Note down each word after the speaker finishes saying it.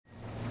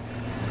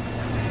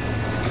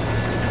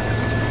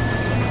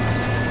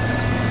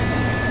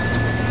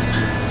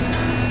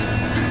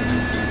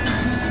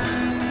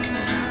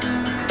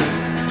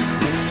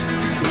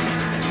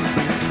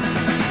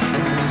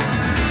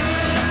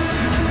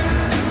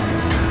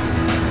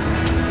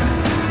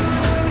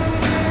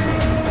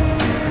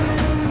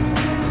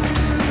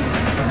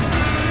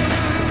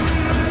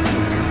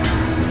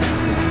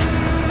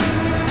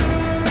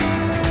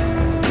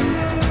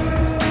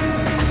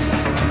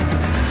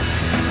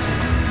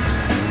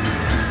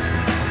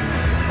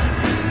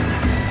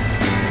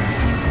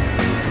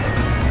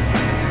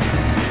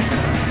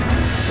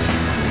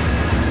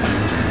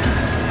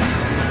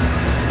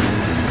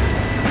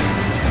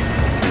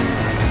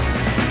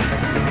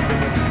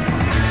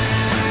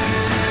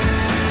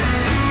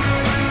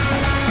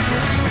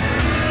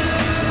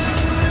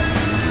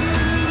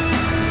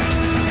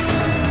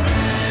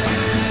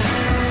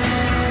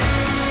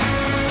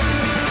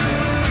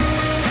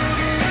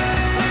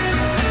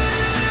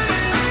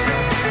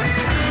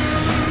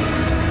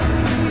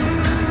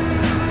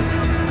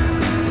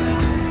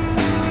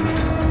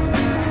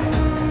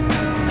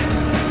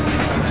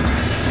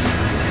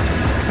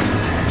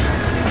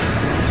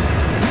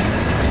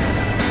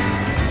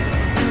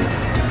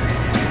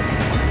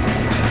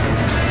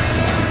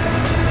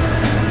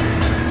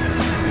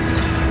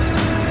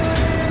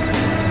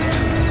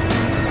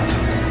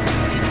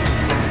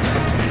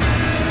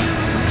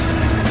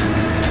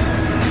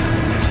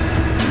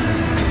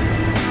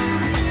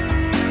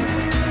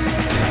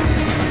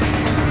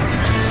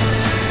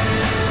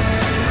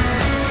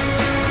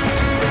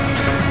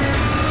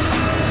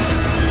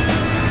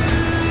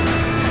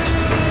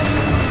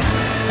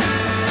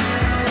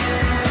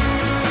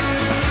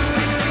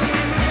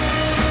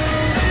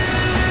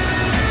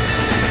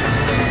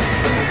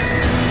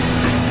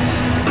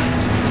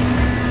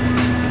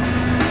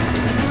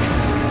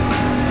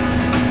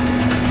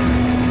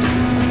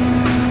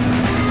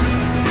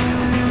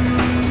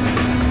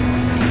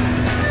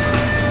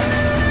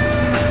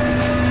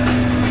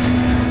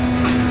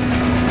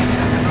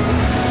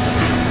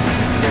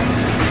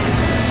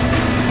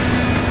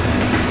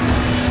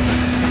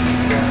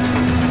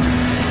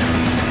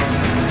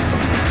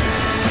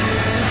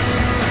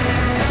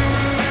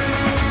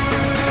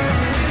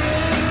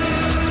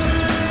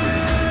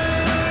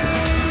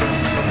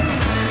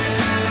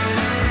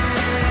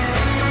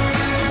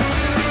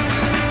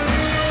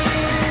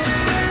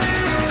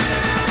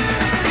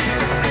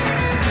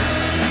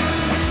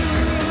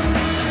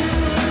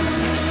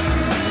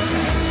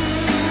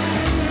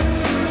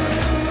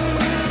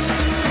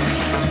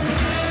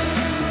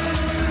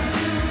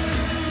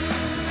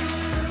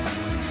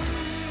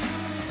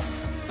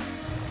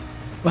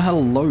Well,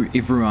 hello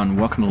everyone,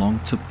 welcome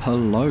along to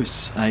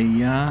Palouse,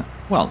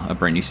 a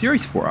brand new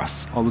series for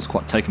us. I was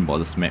quite taken by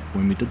this map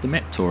when we did the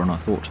map tour, and I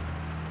thought,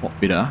 what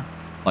better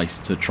place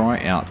to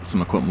try out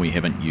some equipment we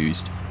haven't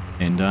used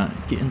and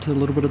get into a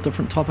little bit of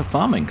different type of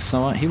farming.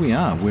 So here we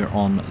are, we're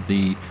on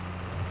the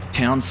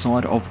town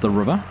side of the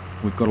river.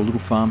 We've got a little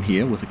farm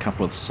here with a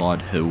couple of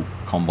side hill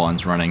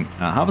combines running,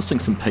 harvesting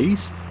some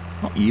peas.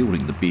 Not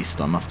yielding the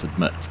best, I must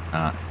admit.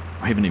 I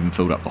haven't even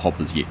filled up the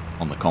hoppers yet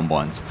on the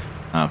combines.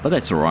 But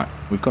that's alright,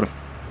 we've got a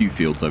few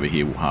fields over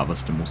here we'll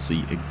harvest and we'll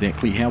see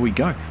exactly how we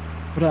go.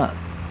 But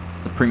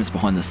the premise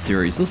behind this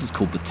series, this is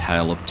called The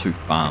Tale of Two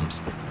Farms.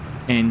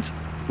 And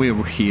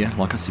we're here,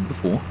 like I said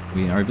before,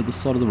 we're over the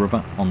side of the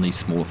river on these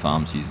smaller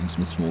farms using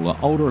some smaller,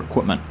 older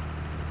equipment.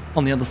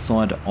 On the other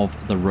side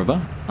of the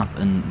river, up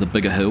in the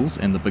bigger hills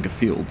and the bigger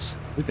fields,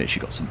 we've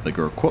actually got some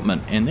bigger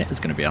equipment, and that is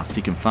going to be our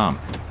second farm.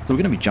 So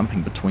we're going to be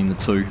jumping between the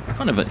two,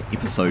 kind of an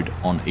episode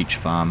on each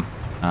farm.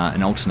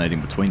 And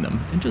alternating between them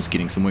and just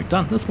getting some work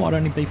done. This might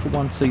only be for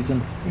one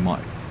season. We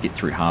might get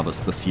through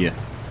harvest this year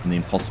and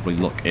then possibly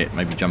look at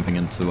maybe jumping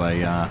into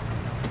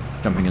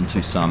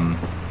some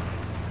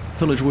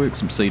tillage work,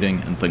 some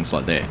seeding and things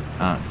like that.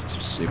 Let's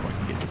just see if I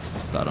can get this to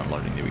start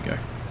unloading. There we go.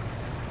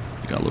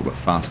 Go a little bit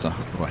faster.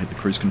 I thought I had the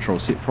cruise control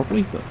set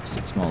properly, but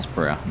 6 miles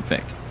per hour. In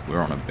fact, we're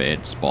on a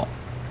bad spot.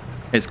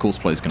 As course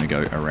play is going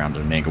to go around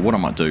at an angle, what I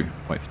might do,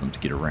 wait for them to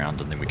get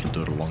around and then we can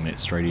do it along that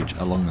straight edge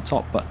along the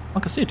top. But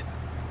like I said,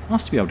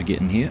 nice to be able to get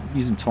in here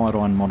using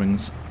Tie-Dye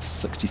Modding's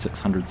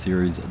 6600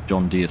 series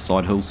John Deere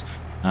side hills.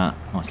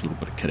 Nice little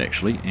bit of kit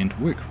actually, and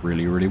work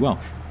really well.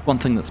 One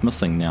thing that's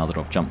missing now that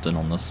I've jumped in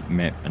on this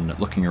map and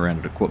looking around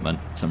at equipment,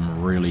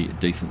 some really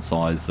decent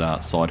size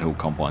side hill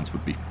combines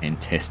would be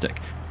fantastic.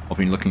 I've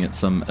been looking at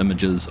some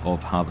images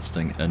of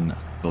harvesting in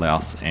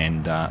Palouse,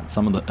 and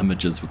some of the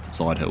images with the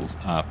side hills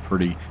are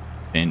pretty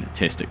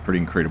fantastic, pretty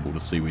incredible to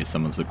see where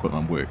some of this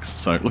equipment works.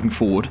 So looking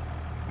forward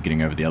to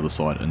getting over the other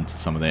side into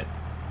some of that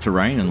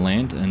terrain and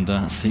land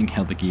and seeing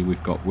how the gear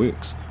we've got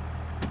works.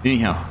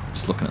 Anyhow,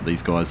 just looking at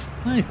these guys,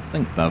 I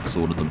think they've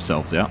sorted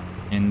themselves out,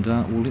 and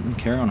we'll let them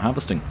carry on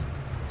harvesting.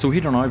 So we'll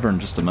head on over in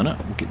just a minute,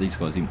 we'll get these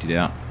guys emptied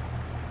out,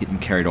 get them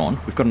carried on.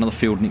 We've got another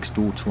field next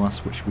door to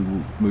us which we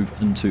will move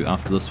into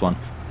after this one.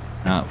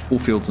 4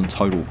 fields in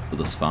total for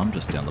this farm,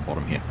 just down the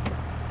bottom here.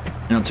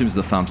 Now in terms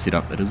of the farm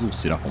setup, it is all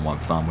set up on one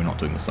farm. We're not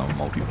doing this on a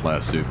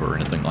multiplayer server or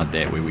anything like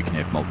that where we can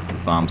have multiple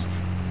farms.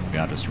 We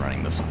are just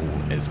running this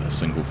all as a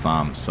single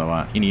farm, so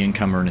any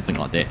income or anything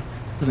like that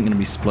isn't going to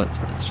be split,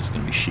 it's just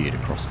going to be shared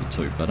across the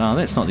two. But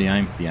that's not the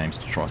aim. The aim is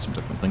to try some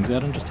different things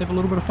out and just have a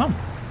little bit of fun.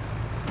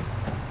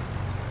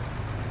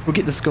 We'll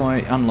get this guy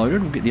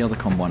unloaded, we'll get the other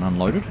combine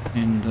unloaded,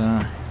 and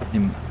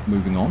him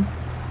moving on.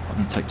 Not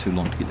going to take too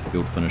long to get the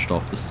field finished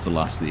off. This is the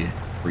last of the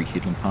 3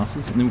 headland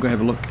passes, and then we'll go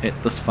have a look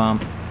at this farm,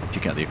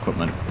 check out the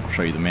equipment, I'll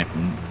show you the map,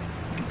 and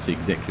you can see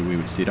exactly where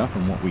we're set up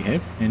and what we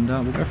have, and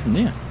we'll go from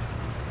there.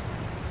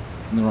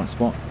 In the right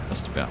spot,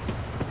 just about.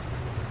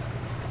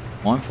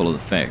 Mindful of the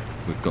fact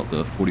we've got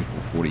the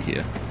 4440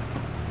 here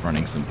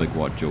running some big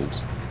wide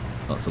joules,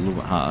 so it's a little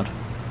bit hard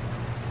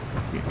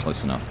to get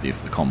close enough there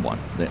for the combine.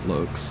 That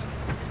looks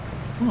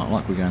not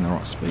like we're going the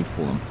right speed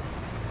for them.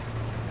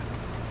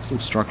 Still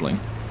struggling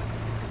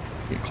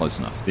to get close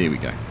enough. There we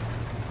go.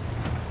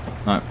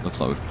 No, looks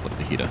like we've clipped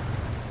the header.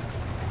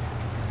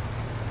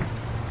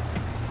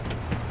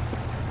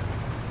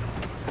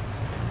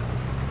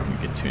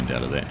 Let me get turned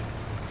out of that.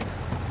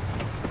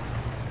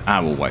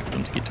 We'll wait for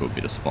them to get to a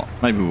better spot.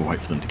 Maybe we'll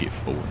wait for them to get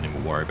full and then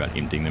we'll worry about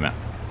emptying them out.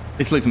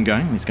 Let's leave them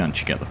going, let's go and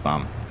check out the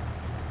farm.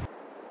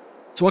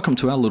 So welcome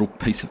to our little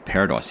piece of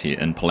paradise here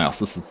in Palouse.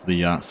 This is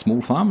the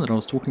small farm that I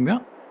was talking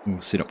about.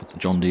 We'll set up with the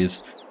John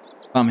Deere's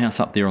farmhouse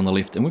up there on the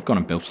left, and we've gone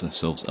and built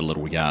ourselves a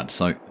little yard.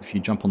 So if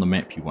you jump on the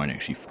map you won't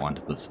actually find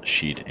this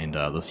shed and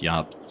this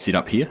yard set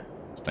up here.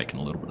 It's taken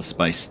a little bit of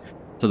space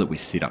so that we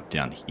set up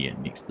down here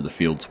next to the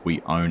fields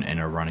we own and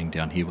are running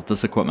down here with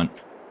this equipment.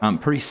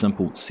 Pretty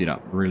simple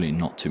setup, really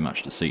not too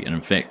much to see, and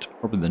in fact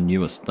probably the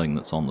newest thing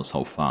that's on this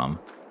whole farm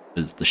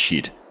is the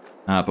shed.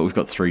 But we've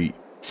got 3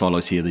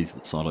 silos here. These are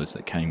the silos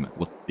that came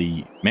with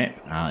the map,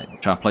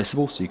 which are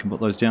placeable, so you can put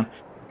those down.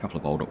 A couple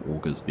of older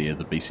augers there,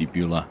 the BC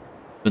Bueller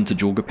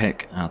vintage auger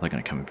pack. They're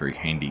going to come in very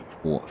handy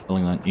for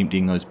filling and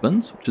emptying those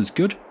bins, which is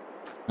good.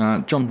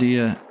 John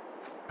Deere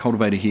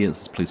cultivator here,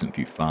 this is Pleasant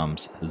View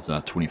Farms, his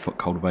 20-foot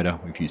cultivator.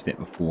 We've used that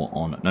before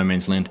on No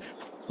Man's Land.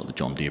 Got the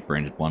John Deere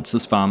branded one. So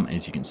this farm,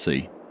 as you can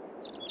see,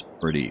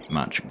 pretty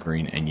much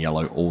green and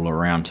yellow all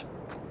around.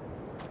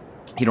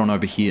 Head on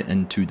over here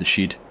into the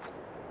shed.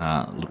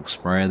 Little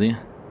sprayer there,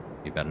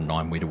 about a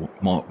 9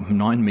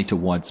 meter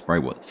wide spray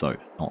width, so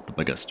not the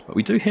biggest, but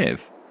we do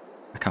have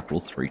a couple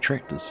of 3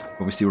 tractors.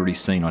 Obviously already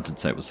seen, I did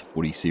say it was a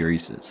 40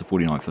 series, it's a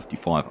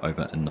 4955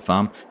 over in the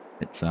farm.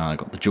 It's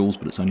got the duals,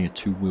 but it's only a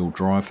 2-wheel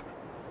drive.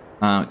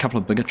 A couple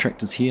of bigger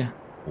tractors here.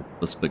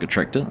 This bigger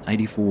tractor,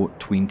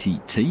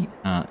 8420T,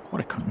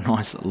 quite a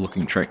nice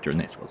looking tractor, and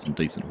that's got some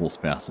decent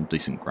horsepower, some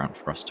decent grunt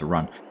for us to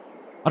run.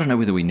 I don't know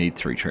whether we need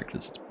 3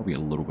 tractors, it's probably a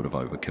little bit of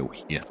overkill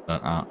here,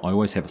 but I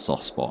always have a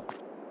soft spot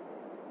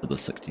for the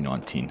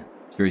 6910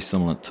 It's very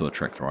similar to a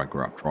tractor I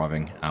grew up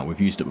driving.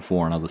 We've used it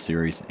before in other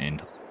series,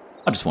 and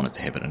I just wanted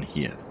to have it in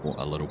here for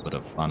a little bit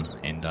of fun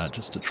and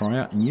just to try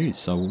out and use.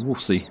 So we'll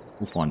see.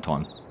 We'll find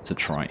time to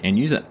try and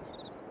use it.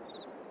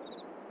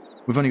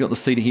 We've only got the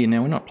cedar here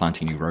now. We're not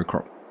planting any row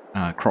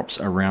crops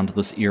around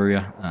this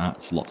area.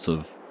 It's lots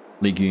of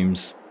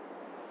legumes,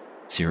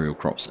 cereal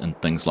crops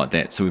and things like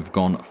that. So we've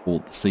gone for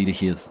the cedar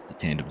here. This is the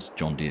tandem's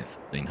John Deere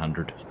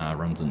 1500.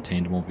 Runs in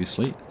tandem,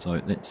 obviously. So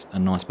that's a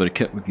nice bit of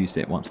kit. We've used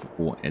that once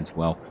before as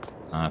well.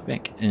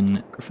 Back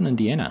in Griffin,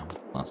 Indiana,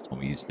 last time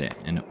we used that,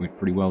 and it went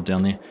pretty well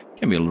down there.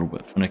 Can be a little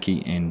bit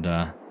finicky and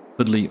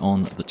fiddly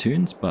on the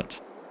turns, but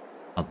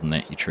other than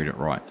that, you treat it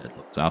right. It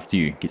looks after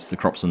you, gets the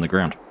crops in the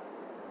ground.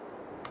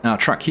 Our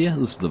truck here,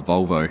 this is the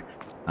Volvo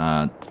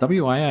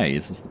WIA.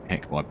 This is the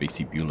pack by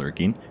BC Bueller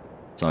again.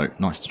 So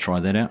nice to try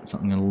that out.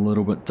 Something a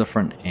little bit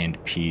different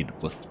and paired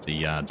with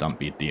the dump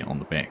bed there on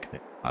the back.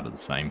 That's part of the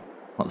same,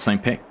 not the same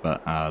pack,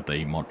 but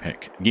the mod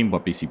pack again by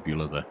BC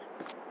Bueller. The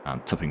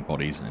tipping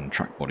bodies and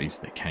truck bodies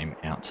that came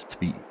out to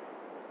be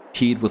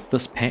paired with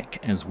this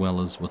pack, as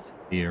well as with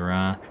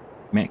their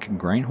Mack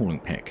grain hauling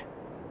pack.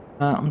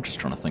 I'm just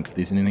trying to think if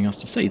there's anything else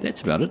to see.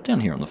 That's about it down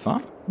here on the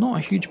farm. Not a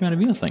huge amount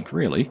of anything,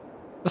 really.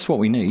 That's what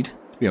we need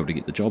to be able to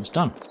get the jobs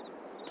done.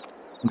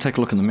 We'll take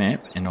a look at the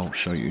map and I'll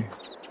show you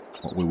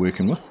what we're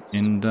working with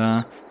and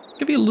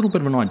give you a little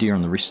bit of an idea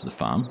on the rest of the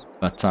farm,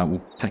 but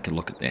we'll take a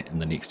look at that in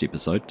the next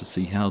episode to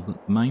see how the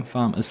main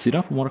farm is set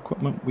up and what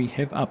equipment we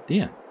have up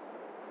there.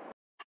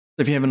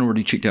 If you haven't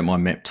already checked out my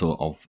map tour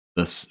of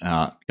this,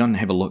 go and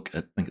have a look.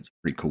 I think it's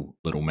a pretty cool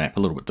little map, a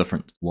little bit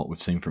different to what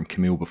we've seen from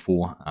Camil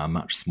before,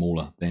 much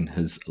smaller than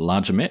his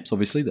larger maps,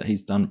 obviously, that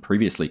he's done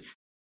previously.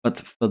 But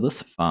for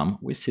this farm,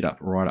 we're set up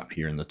right up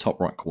here in the top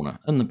right corner,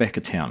 in the back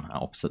of town,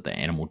 opposite the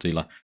animal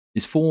dealer.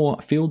 There's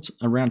 4 fields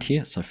around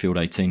here, so field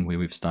 18, where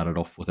we've started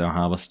off with our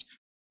harvest.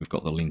 We've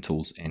got the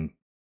lentils and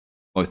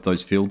both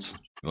those fields.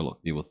 Have a look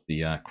there with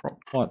the crop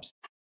types,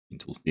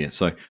 lentils there.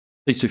 So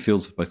these 2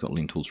 fields have both got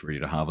lentils ready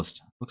to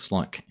harvest. Looks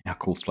like our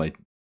coarse blade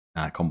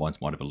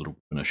combines might have a little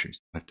bit of an issue, so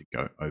I have to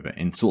go over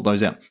and sort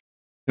those out.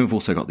 And we've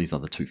also got these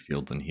other 2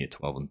 fields in here,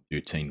 12 and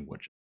 13,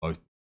 which both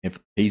have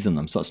peas in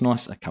them. So it's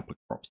nice, a couple of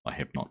crops I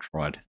have not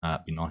tried.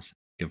 It'd be nice to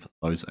give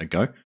those a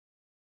go.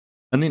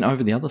 And then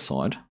over the other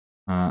side,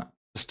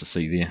 just to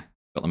see there,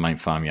 got the main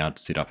farmyard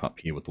set up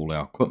here with all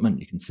our equipment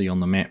you can see on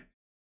the map.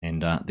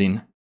 And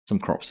then some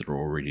crops that are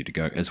all ready to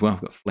go as well.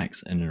 I've got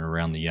flax in and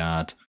around the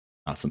yard,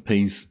 some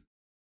peas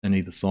in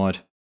either side,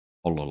 a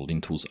whole lot of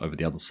lentils over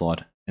the other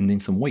side, and then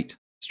some wheat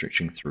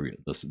stretching through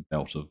this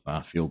belt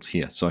of fields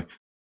here. So it's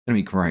going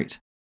to be great to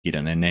get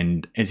in.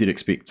 And as you'd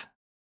expect,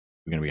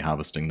 we're going to be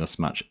harvesting this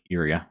much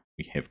area.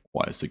 We have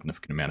quite a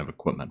significant amount of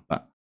equipment,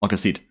 but like I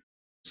said,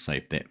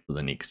 save that for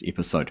the next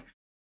episode.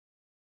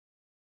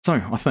 So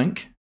I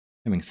think,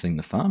 having seen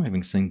the farm,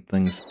 having seen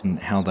things and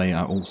how they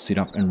are all set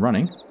up and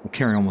running, we'll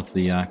carry on with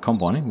the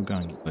combining. We'll go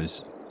and get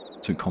those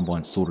 2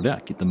 combines sorted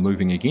out, get them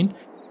moving again,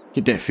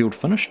 get that field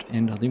finished,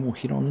 and then we'll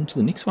head on into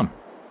the next one.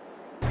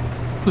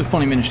 We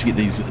finally managed to get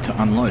these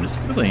to unload. It's a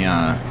bit of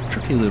a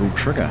tricky little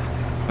trigger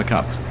pick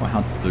up, quite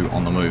hard to do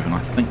on the move, and I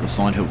think the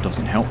side hill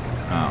doesn't help.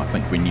 I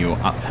think when you're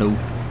uphill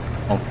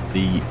of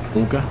the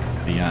auger,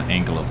 the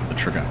angle of the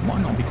trigger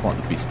might not be quite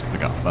the best to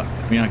pick up, but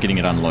we are getting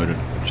it unloaded,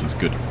 which is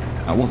good.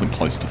 It wasn't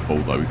close to full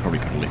though. We probably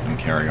could have let them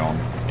carry on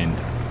and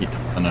get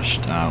finished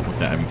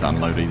without having to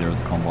unload either of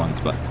the combines,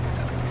 but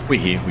we're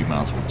here, we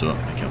might as well do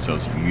it, make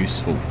ourselves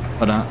useful.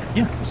 But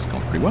yeah, this has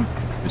gone pretty well.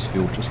 This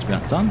field just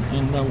about done,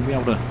 and we'll be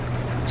able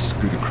to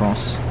scoot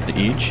across the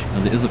edge.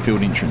 Now, there is a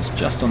field entrance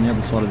just on the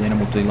other side of the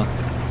animal dealer.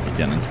 Get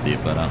down into there,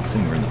 but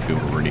seeing we're in the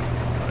field already,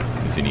 I don't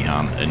think there's any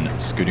harm in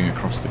scooting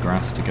across the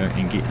grass to go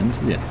and get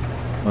into there.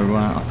 So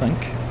I think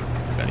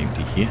about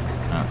empty here.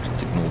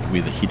 Just ignore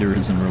where the header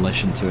is in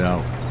relation to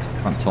our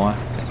front tyre.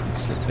 That can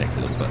slip back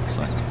a little bit,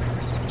 so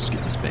just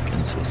get this back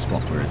into a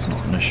spot where it's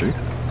not an issue,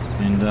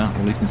 and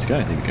we'll leave them to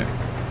go. There we go.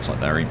 Looks like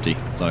they're empty,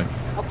 so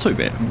not too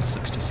bad.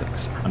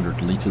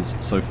 6,600 litres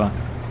so far.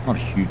 Not a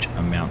huge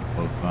amount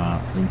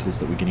of lentils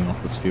that we're getting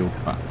off this field,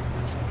 but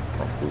it's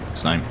all the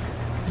same.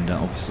 And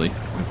obviously we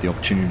have the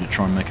opportunity to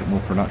try and make it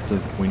more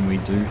productive when we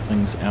do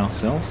things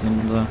ourselves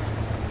and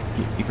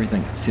get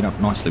everything set up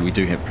nicely. We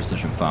do have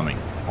precision farming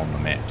on the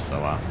map, so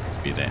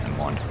bear that in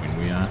mind when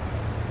we are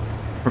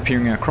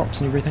preparing our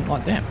crops and everything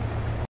like that.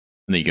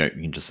 And there you go,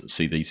 you can just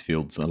see these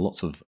fields.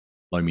 Lots of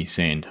loamy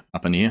sand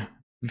up in here,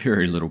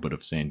 very little bit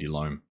of sandy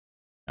loam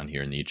down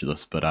here in the edge of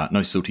this, but no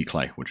silty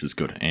clay, which is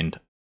good. And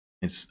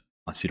as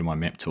I said in my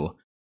map tour,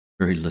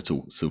 very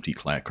little silty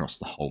clay across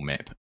the whole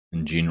map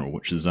in general,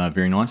 which is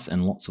very nice,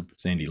 and lots of the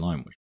sandy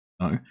loam, which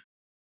is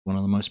one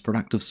of the most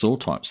productive soil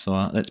types,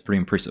 so that's pretty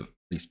impressive.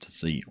 Pleased to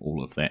see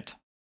all of that.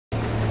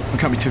 We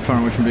can't be too far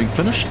away from being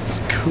finished.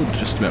 This could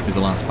just about be the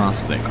last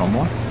pass of that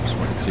combine. Just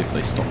wait and see if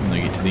they stop when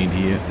they get to the end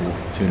here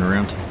or turn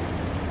around.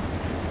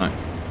 No,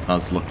 it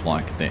does look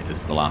like that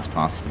is the last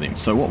pass for them.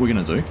 So what we're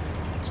going to do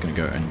is going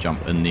to go and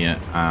jump in there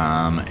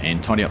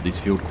and tidy up these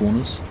field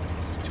corners.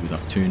 Two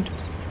upturned,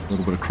 a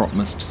little bit of crop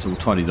mist, so we'll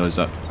tidy those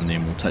up, and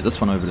then we'll take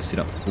this one over to set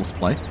up the course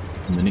play.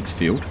 in the next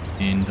field,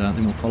 and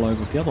then we'll follow over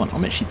with the other one.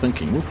 I'm actually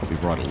thinking we'll probably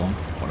ride along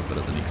for quite a bit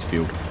at the next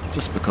field,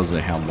 just because of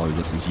how low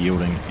this is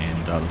yielding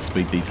and the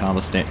speed these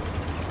harvest at.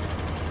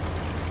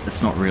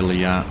 It's not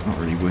really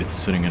worth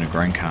sitting in a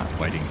grain cart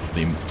waiting for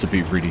them to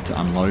be ready to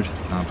unload,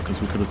 because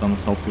we could have done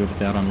this whole field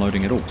without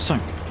unloading at all. So,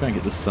 go and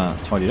get this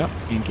tidied up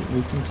and get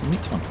moved into the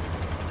next one.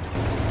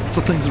 So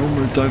things are all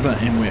moved over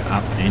and we're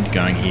up and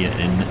going here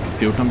in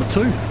field number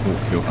 2, or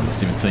field number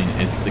 17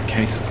 as the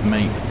case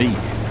may be.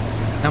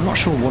 Now I'm not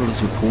sure what it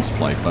is with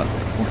courseplay, but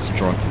it wants to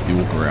drive the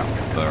auger out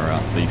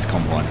for these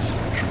combines.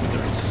 I'm not sure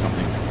whether it's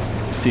something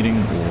setting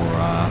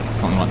or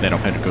something like that.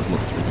 I've had a good look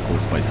through the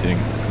courseplay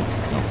settings. It's not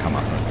something I've come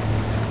up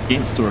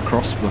against or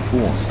across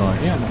before, so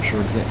yeah, I'm not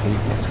sure exactly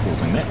what's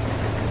causing that.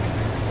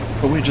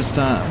 But we're just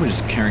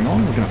carrying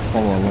on. We're going to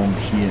follow along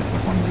here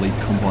behind the lead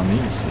combine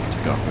there, so to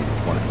go up over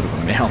quite a bit of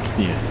a mount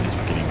there as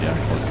we're getting down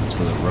closer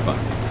to the river.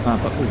 But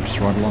we'll just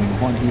ride along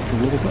behind here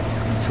for a little bit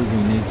until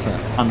we need to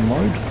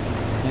unload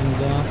and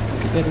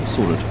get that all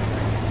sorted.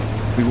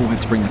 We will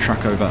have to bring the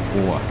truck over,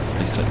 or at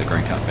least take the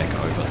grain cart back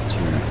over to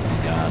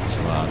the yard to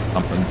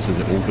dump into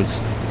the augers.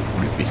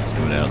 Probably best to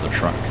do it out of the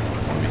truck.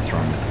 We'll be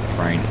throwing the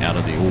grain out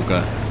of the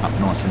auger up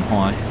nice and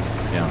high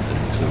down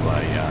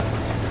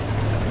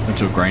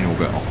into a grain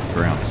auger off the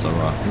ground, so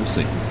we'll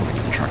see. We'll probably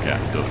get the truck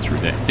out and do it through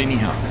that. But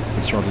anyhow,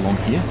 let's ride along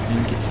here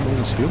and get some of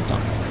this field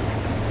done.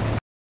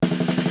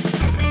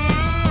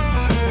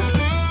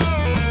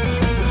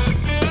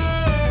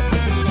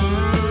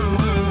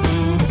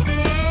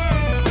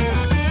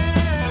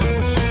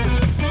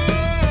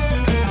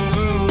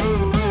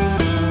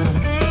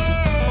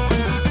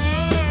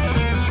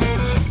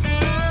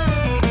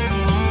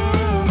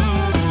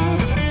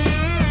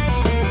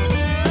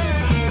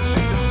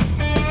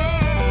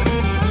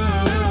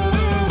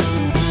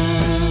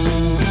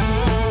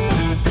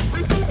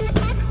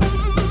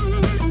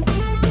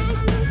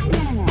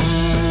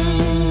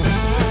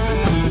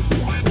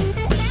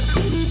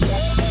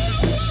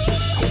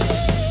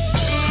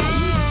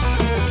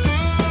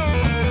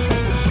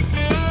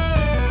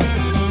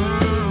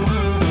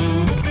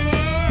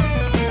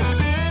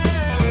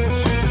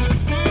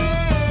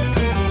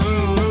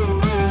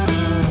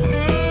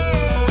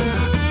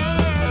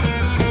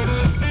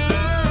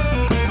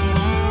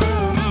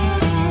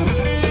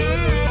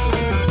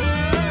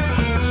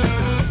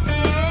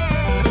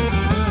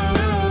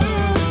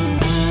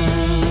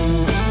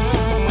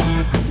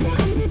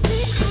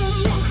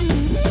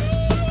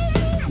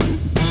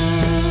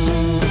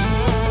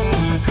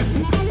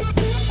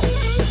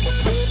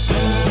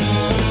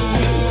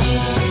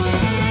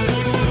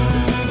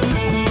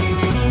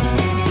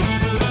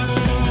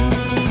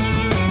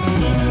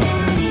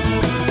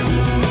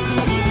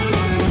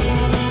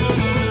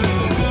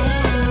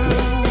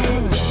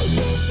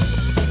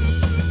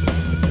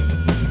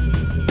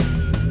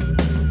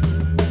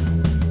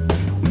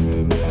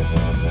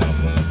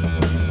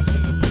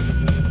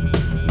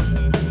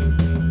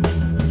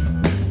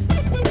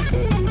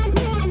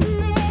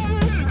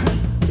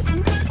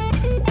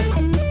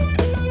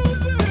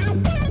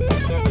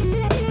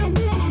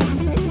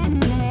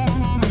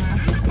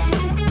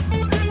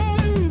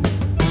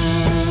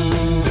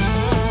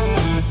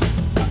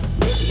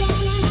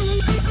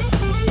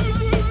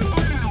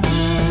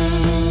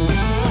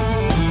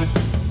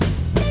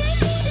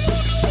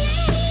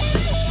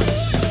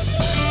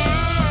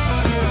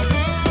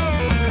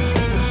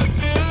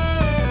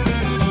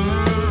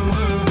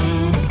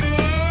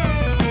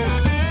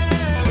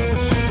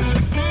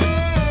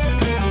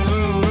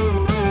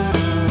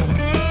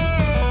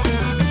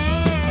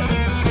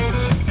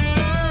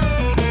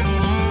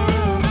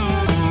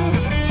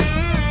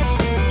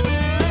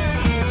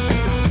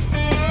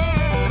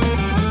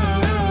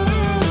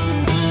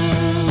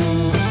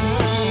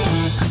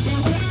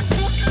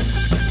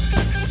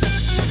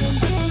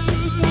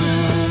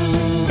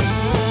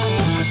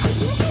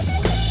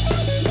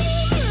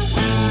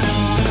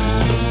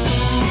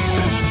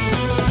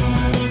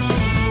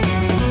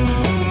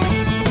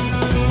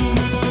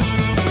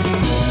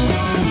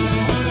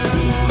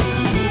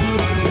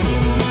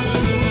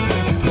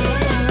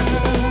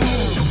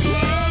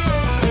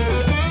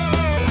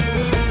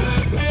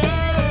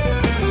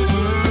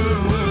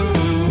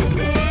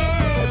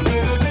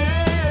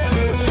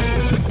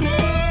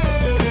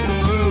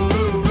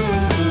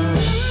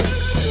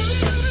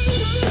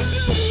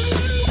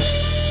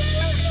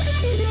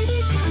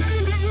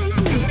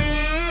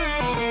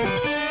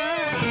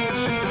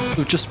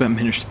 We've just about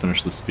managed to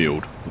finish this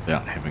field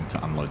without having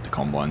to unload the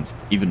combines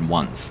even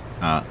once.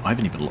 I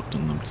haven't even looked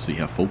in them to see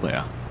how full they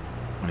are.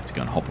 I have to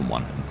go and hop on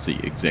one and see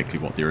exactly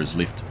what there is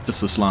left.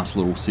 Just this last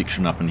little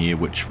section up in here,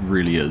 which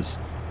really is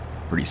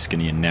pretty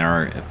skinny and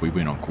narrow. If we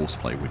went on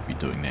courseplay, we'd be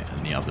doing that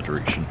in the other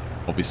direction.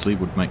 Obviously,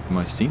 would make the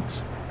most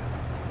sense.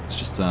 Let's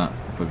just hop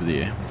over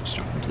there. Let's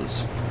jump into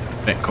this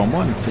back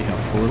combine and see how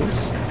full it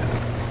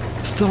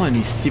is. Still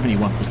only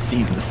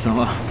 71%, so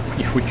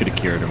yeah, we could have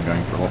carried them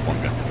going for a lot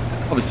longer.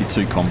 Obviously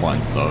 2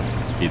 combines though,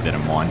 bear that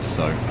in mind,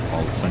 so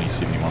while it's only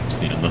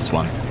 71% in this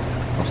one,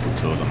 across the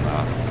 2 of them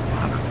are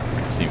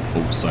 100%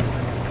 full, so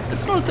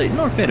it's not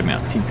a bad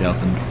amount,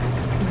 10,000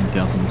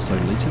 7,000 or so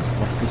litres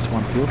off this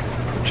one field,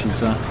 which is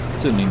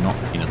certainly not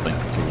anything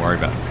to worry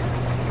about.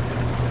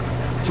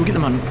 So we'll get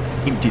them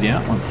emptied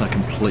out once they're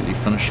completely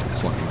finished.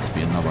 Looks like there must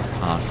be another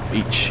pass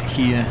each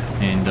here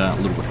and a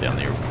little bit down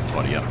there. We'll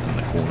tidy up in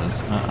the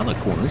corners. Other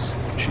corners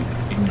should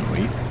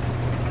generally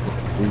look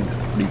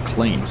all pretty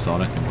clean, so I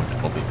don't think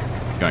we'll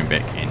bother going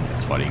back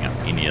and tidying up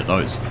any of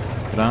those.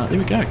 But there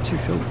we go, 2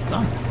 fields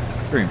done.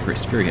 Very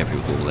impressed, very happy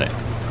with all of that.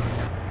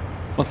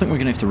 Well, I think we're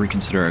going to have to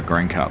reconsider our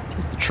grain cart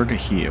because the trigger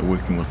here,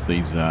 working with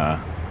these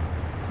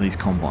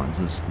combines,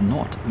 is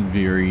not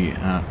very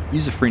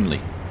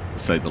user-friendly, to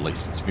say the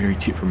least. It's very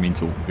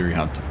temperamental, very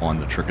hard to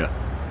find the trigger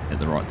at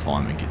the right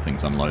time and get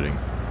things unloading.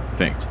 In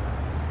fact,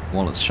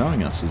 while it's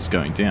showing us is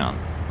going down,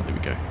 oh, there we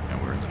go, now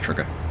we're in the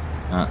trigger,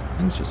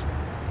 and it's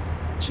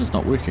just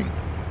not working.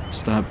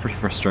 It's pretty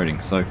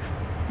frustrating, so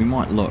we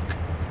might look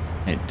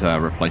at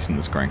replacing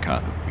this grain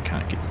cart if we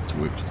can't get this to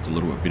work just a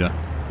little bit better.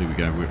 There we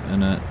go, we're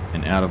in it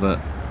and out of it.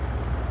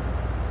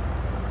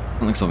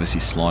 Something's obviously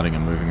sliding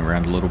and moving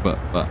around a little bit,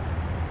 but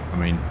I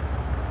mean,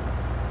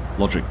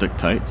 logic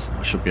dictates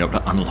I should be able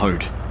to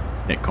unload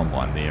that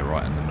combine there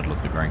right in the middle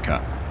of the grain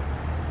cart.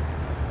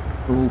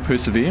 We'll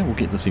persevere, we'll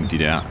get this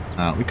emptied out.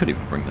 We could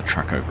even bring the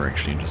truck over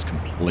actually and just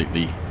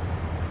completely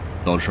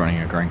dodge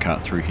running a grain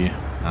cart through here.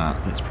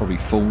 That's probably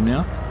full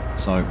now,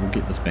 so we'll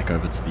get this back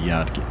over to the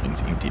yard, get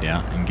things emptied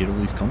out and get all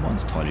these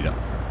combines tidied up.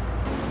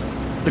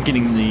 So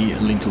getting the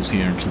lentils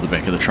here into the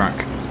back of the truck,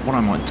 what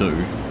I might do,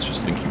 is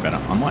just thinking about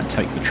it, I might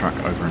take the truck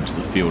over into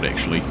the field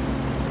actually.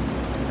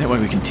 That way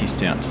we can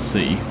test out to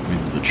see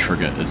whether the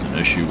trigger is an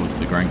issue with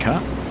the grain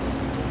cart.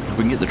 If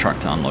we can get the truck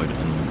to unload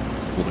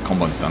or the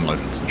combines to unload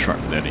into the truck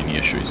without any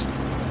issues,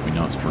 we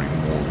know it's probably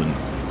more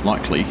than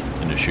likely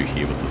an issue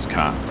here with this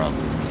cart rather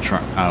than the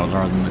truck,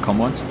 rather than the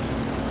combines.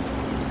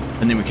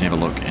 And then we can have a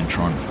look and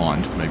try and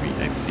find maybe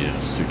a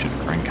better suited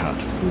grain cart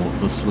for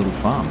this little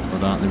farm.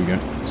 But there we go,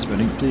 just about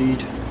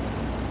emptied.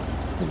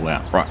 All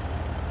out. Right,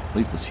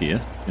 leave this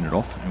here, turn it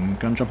off, and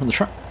go and jump in the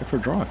truck, go for a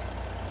drive.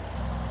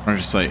 I'll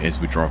just say as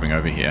we're driving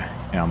over here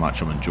how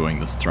much I'm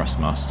enjoying this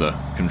Thrustmaster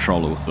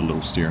controller with the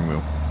little steering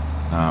wheel.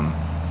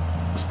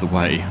 Just the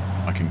way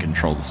I can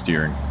control the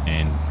steering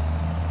and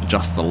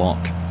adjust the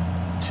lock,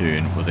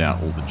 turn without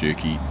all the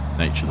jerky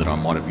nature that I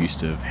might have used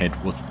to have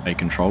had with a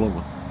controller,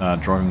 with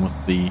driving with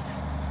the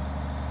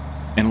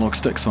analog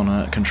sticks on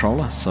a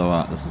controller.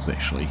 So this is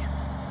actually,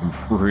 I'm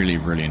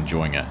really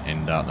enjoying it,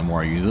 and the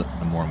more I use it,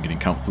 the more I'm getting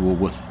comfortable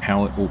with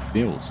how it all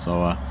feels.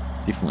 So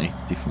definitely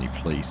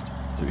pleased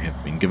to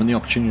have been given the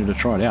opportunity to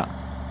try it out.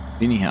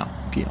 Anyhow,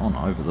 get on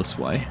over this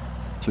way.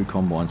 2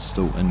 combines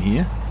still in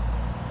here.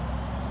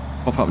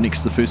 Pop up next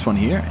to the first one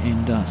here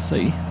and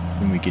see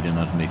when we get in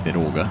underneath that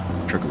auger,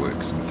 the trigger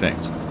works. In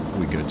fact, before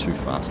we go too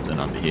fast in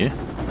under here,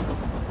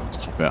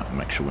 just hop out and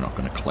make sure we're not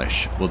going to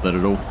clash with it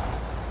at all.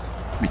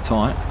 Be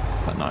tight,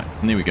 but no.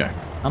 And there we go.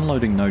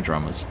 Unloading no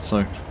drummers. So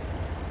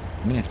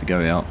I'm going to have to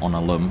go out on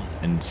a limb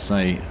and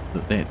say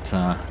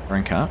that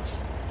grain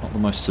cart's not the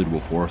most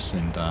suitable for us,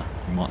 and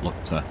we might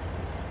look to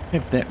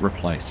have that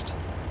replaced.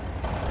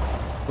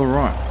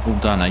 Alright, all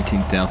done,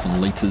 18,000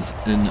 litres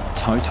in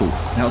total.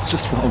 Now it's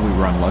just while we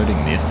were unloading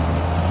there,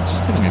 I was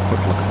just having a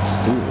quick look at the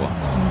store,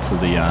 into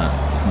the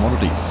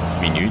commodities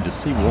menu to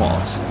see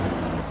what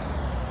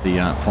the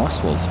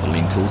price was for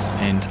lentils,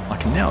 and I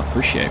can now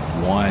appreciate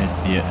why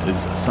there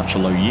is such a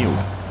low yield.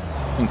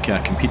 I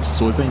think compared to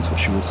soybeans,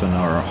 which you also know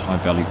are a high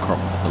value crop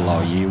with a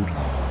lower yield,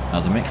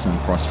 the maximum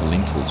price for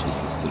lentils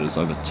was listed as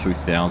over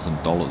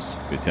 $2,000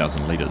 per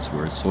 1,000 litres,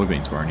 whereas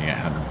soybeans were only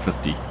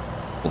 $850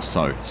 or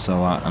so.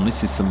 So unless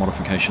there's some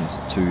modifications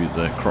to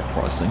the crop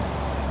pricing,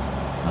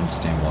 I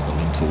understand why the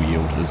lentil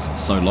yield is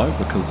so low,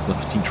 because the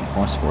potential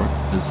price for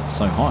it is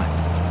so high.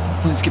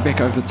 So let's get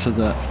back over to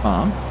the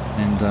farm,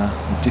 and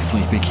we'll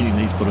definitely be getting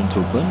these put into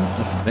a bin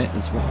if that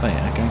is what they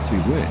are going to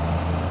be worth.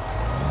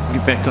 We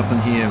get backed up in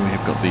here, we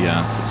have got the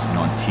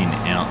 6910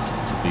 out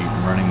to be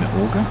running the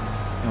auger.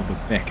 Now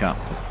we'll back up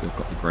if we've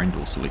got the grain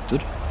door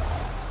selected.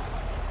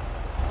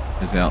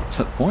 There's our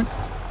tip point.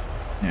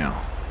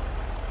 Now,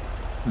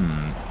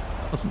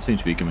 doesn't seem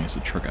to be giving us a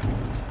trigger.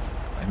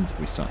 What happens if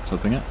we start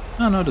tipping it?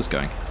 Oh no, it is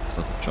going. It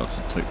doesn't show us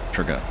a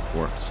trigger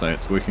for it to say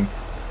it's working.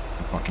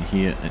 If I can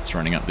hear it's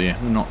running up there.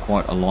 We're not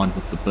quite aligned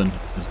with the bin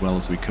as well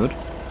as we could.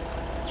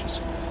 Let's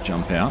just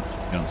jump out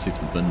and see if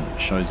the bin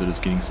shows it is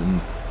getting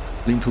some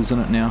lentils in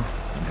it now,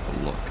 and have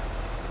a look.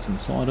 It's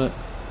inside it.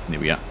 And there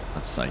we are.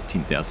 Let's say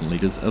 10,000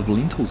 litres of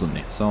lentils in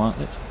there. So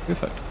that's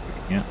perfect.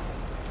 Yeah.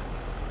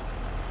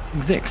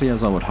 Exactly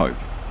as I would hope.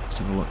 Let's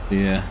have a look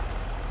there.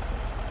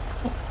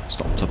 Oh,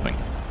 stop tipping.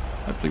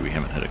 Hopefully we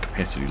haven't hit a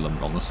capacity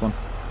limit on this one.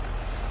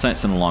 Say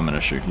it's an alignment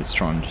issue. Let's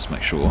try and just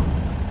make sure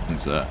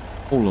things are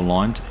all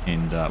aligned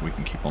and we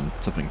can keep on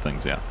tipping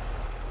things out.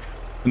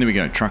 And there we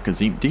go, truck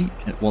is empty.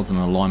 It was an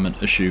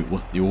alignment issue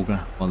with the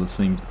auger by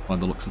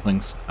the looks of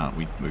things.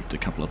 We moved a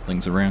couple of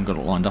things around, got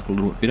it lined up a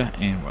little bit better,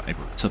 and we're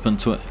able to tip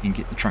into it and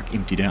get the truck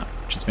emptied out,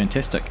 which is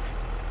fantastic.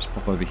 Just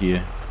pop over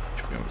here,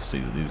 you'll be able to see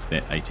that there's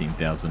that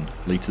 18,000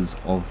 litres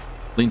of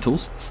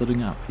lentils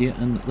sitting up here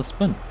in this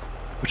bin.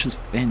 which is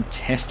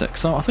fantastic.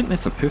 So I think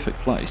that's a perfect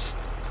place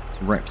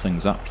to wrap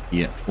things up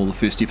here for the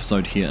first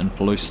episode here in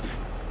Palouse.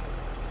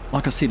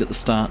 Like I said at the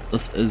start,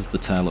 this is the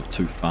tale of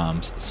two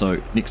farms,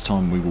 so next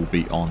time we will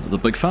be on the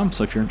big farm,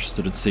 so if you're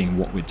interested in seeing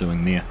what we're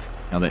doing there,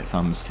 how that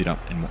farm is set up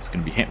and what's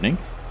going to be happening,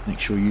 make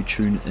sure you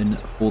tune in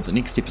for the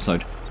next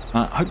episode.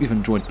 I hope you've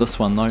enjoyed this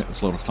one though.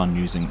 It's a lot of fun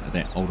using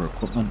that older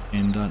equipment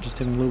and just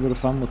having a little bit of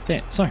fun with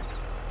that. So,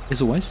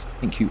 as always,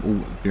 thank you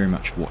all very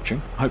much for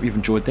watching. I hope you've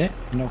enjoyed that,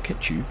 and I'll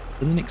catch you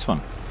in the next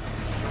one.